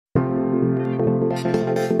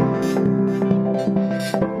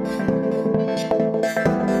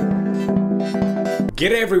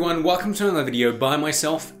G'day everyone, welcome to another video by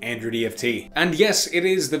myself, Andrew DFT. And yes, it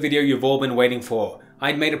is the video you've all been waiting for.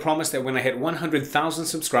 I'd made a promise that when I hit 100,000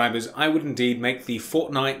 subscribers, I would indeed make the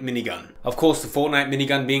FORTNITE minigun. Of course, the FORTNITE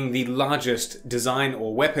minigun being the largest design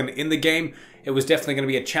or weapon in the game, it was definitely going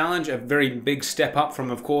to be a challenge, a very big step up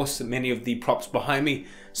from, of course, many of the props behind me.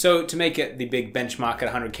 So to make it the big benchmark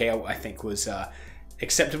at 100k, I think was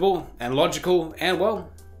acceptable and logical, and well,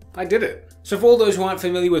 I did it. So for all those who aren't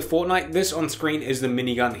familiar with FORTNITE, this on screen is the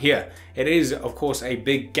minigun here. It is, of course, a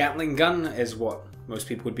big Gatling gun, is what most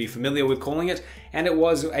people would be familiar with calling it, and it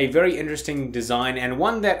was a very interesting design and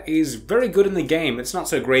one that is very good in the game. It's not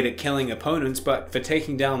so great at killing opponents, but for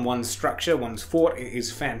taking down one's structure, one's fort, it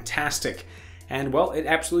is fantastic. And well, it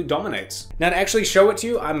absolutely dominates. Now to actually show it to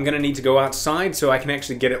you, I'm gonna need to go outside so I can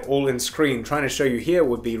actually get it all in screen. Trying to show you here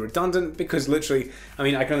would be redundant because literally, I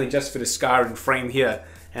mean, I can only just fit a scar and frame here,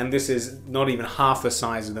 and this is not even half the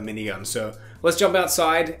size of the minigun. So let's jump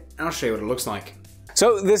outside and I'll show you what it looks like.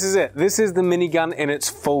 So this is it. This is the minigun in its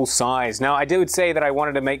full size. Now I did say that I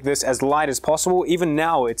wanted to make this as light as possible. Even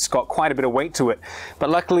now it's got quite a bit of weight to it, but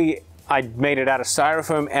luckily I made it out of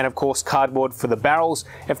styrofoam and of course cardboard for the barrels.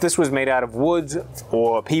 If this was made out of wood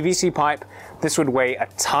or PVC pipe, this would weigh a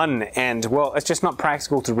ton, and well, it's just not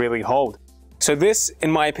practical to really hold. So this,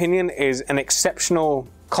 in my opinion, is an exceptional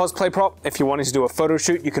cosplay prop. If you wanted to do a photo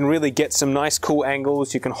shoot, you can really get some nice cool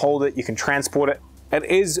angles, you can hold it, you can transport it. It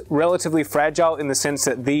is relatively fragile in the sense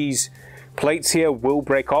that these plates here will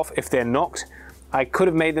break off if they're knocked. I could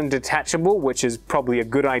have made them detachable, which is probably a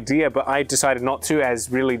good idea, but I decided not to, as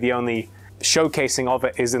really the only showcasing of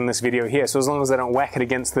it is in this video here. So as long as I don't whack it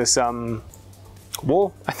against this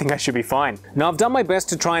wall, I think I should be fine. Now I've done my best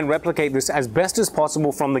to try and replicate this as best as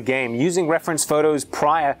possible from the game, using reference photos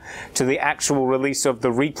prior to the actual release of the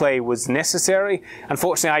replay was necessary.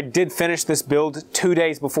 Unfortunately, I did finish this build 2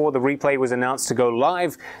 days before the replay was announced to go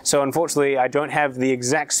live, so unfortunately I don't have the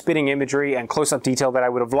exact spitting imagery and close-up detail that I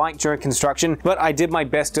would have liked during construction, but I did my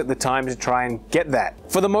best at the time to try and get that.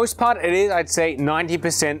 For the most part, it is, I'd say,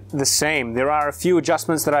 90% the same. There are a few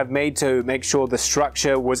adjustments that I've made to make sure the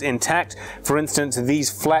structure was intact. For instance, these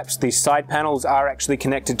flaps, these side panels are actually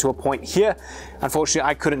connected to a point here. Unfortunately,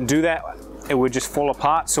 I couldn't do that. It would just fall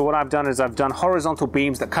apart. So what I've done is I've done horizontal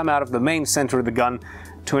beams that come out of the main center of the gun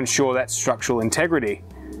to ensure that structural integrity.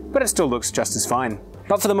 But it still looks just as fine.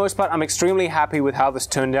 But for the most part, I'm extremely happy with how this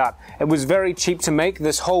turned out. It was very cheap to make.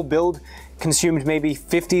 This whole build consumed maybe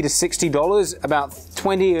 $50 to $60. About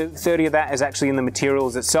 20 or 30 of that is actually in the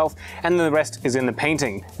materials itself, and the rest is in the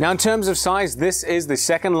painting. Now in terms of size, this is the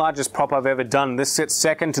second largest prop I've ever done. This sits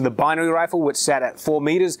second to the binary rifle, which sat at 4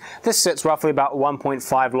 meters. This sits roughly about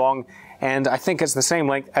 1.5 long, and I think it's the same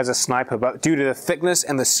length as a sniper, but due to the thickness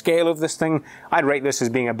and the scale of this thing, I'd rate this as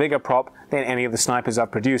being a bigger prop than any of the snipers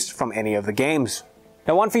I've produced from any of the games.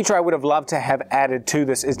 Now one feature I would have loved to have added to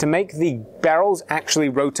this is to make the barrels actually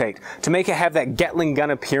rotate, to make it have that Gatling gun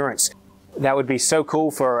appearance. That would be so cool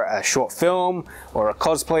for a short film or a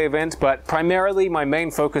cosplay event, but primarily my main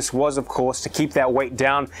focus was, of course, to keep that weight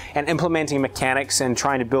down, and implementing mechanics and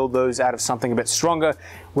trying to build those out of something a bit stronger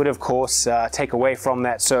would, of course, take away from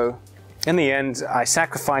that. So in the end, I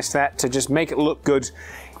sacrificed that to just make it look good,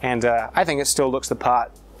 and I think it still looks the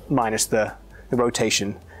part, minus the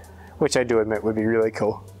rotation, which I do admit would be really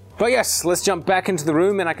cool. But yes, let's jump back into the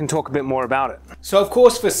room and I can talk a bit more about it. So of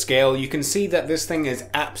course, for scale, you can see that this thing is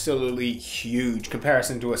absolutely huge.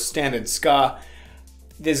 Comparison to a standard SCAR,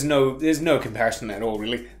 there's no comparison at all,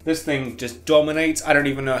 really. This thing just dominates. I don't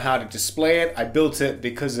even know how to display it. I built it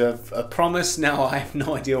because of a promise. Now I have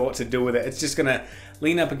no idea what to do with it. It's just gonna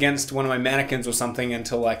lean up against one of my mannequins or something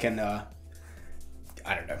until I can, I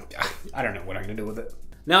don't know what I'm gonna do with it.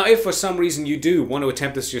 Now, if for some reason you do want to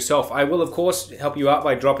attempt this yourself, I will of course help you out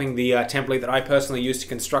by dropping the template that I personally use to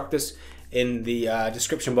construct this in the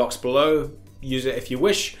description box below. Use it if you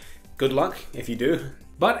wish. Good luck if you do.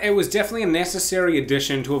 But it was definitely a necessary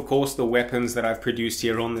addition to, of course, the weapons that I've produced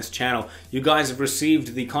here on this channel. You guys have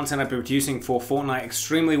received the content I've been producing for FORTNITE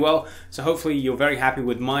extremely well, so hopefully you're very happy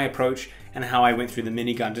with my approach and how I went through the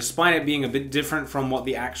minigun. Despite it being a bit different from what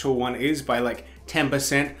the actual one is by like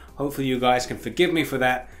 10%, hopefully you guys can forgive me for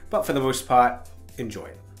that, but for the most part, enjoy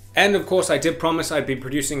it. And of course, I did promise I'd be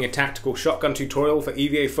producing a tactical shotgun tutorial for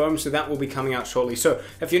EVA foam, so that will be coming out shortly. So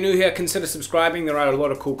if you're new here, consider subscribing. There are a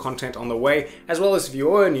lot of cool content on the way, as well as if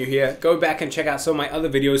you are new here, go back and check out some of my other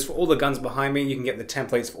videos for all the guns behind me. You can get the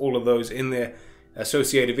templates for all of those in the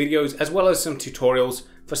associated videos, as well as some tutorials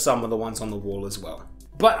for some of the ones on the wall as well.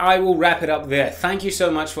 But I will wrap it up there. Thank you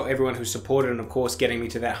so much for everyone who supported and of course getting me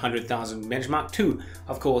to that 100,000 benchmark to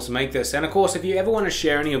of course make this. And of course, if you ever want to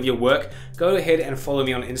share any of your work, go ahead and follow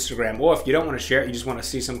me on Instagram. Or if you don't want to share it, you just want to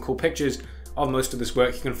see some cool pictures of most of this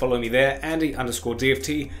work, you can follow me there,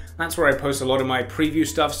 Andy_DFT. That's where I post a lot of my preview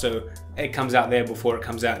stuff, so it comes out there before it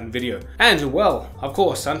comes out in video. And well, of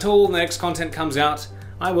course, until the next content comes out,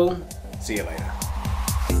 I will see you later.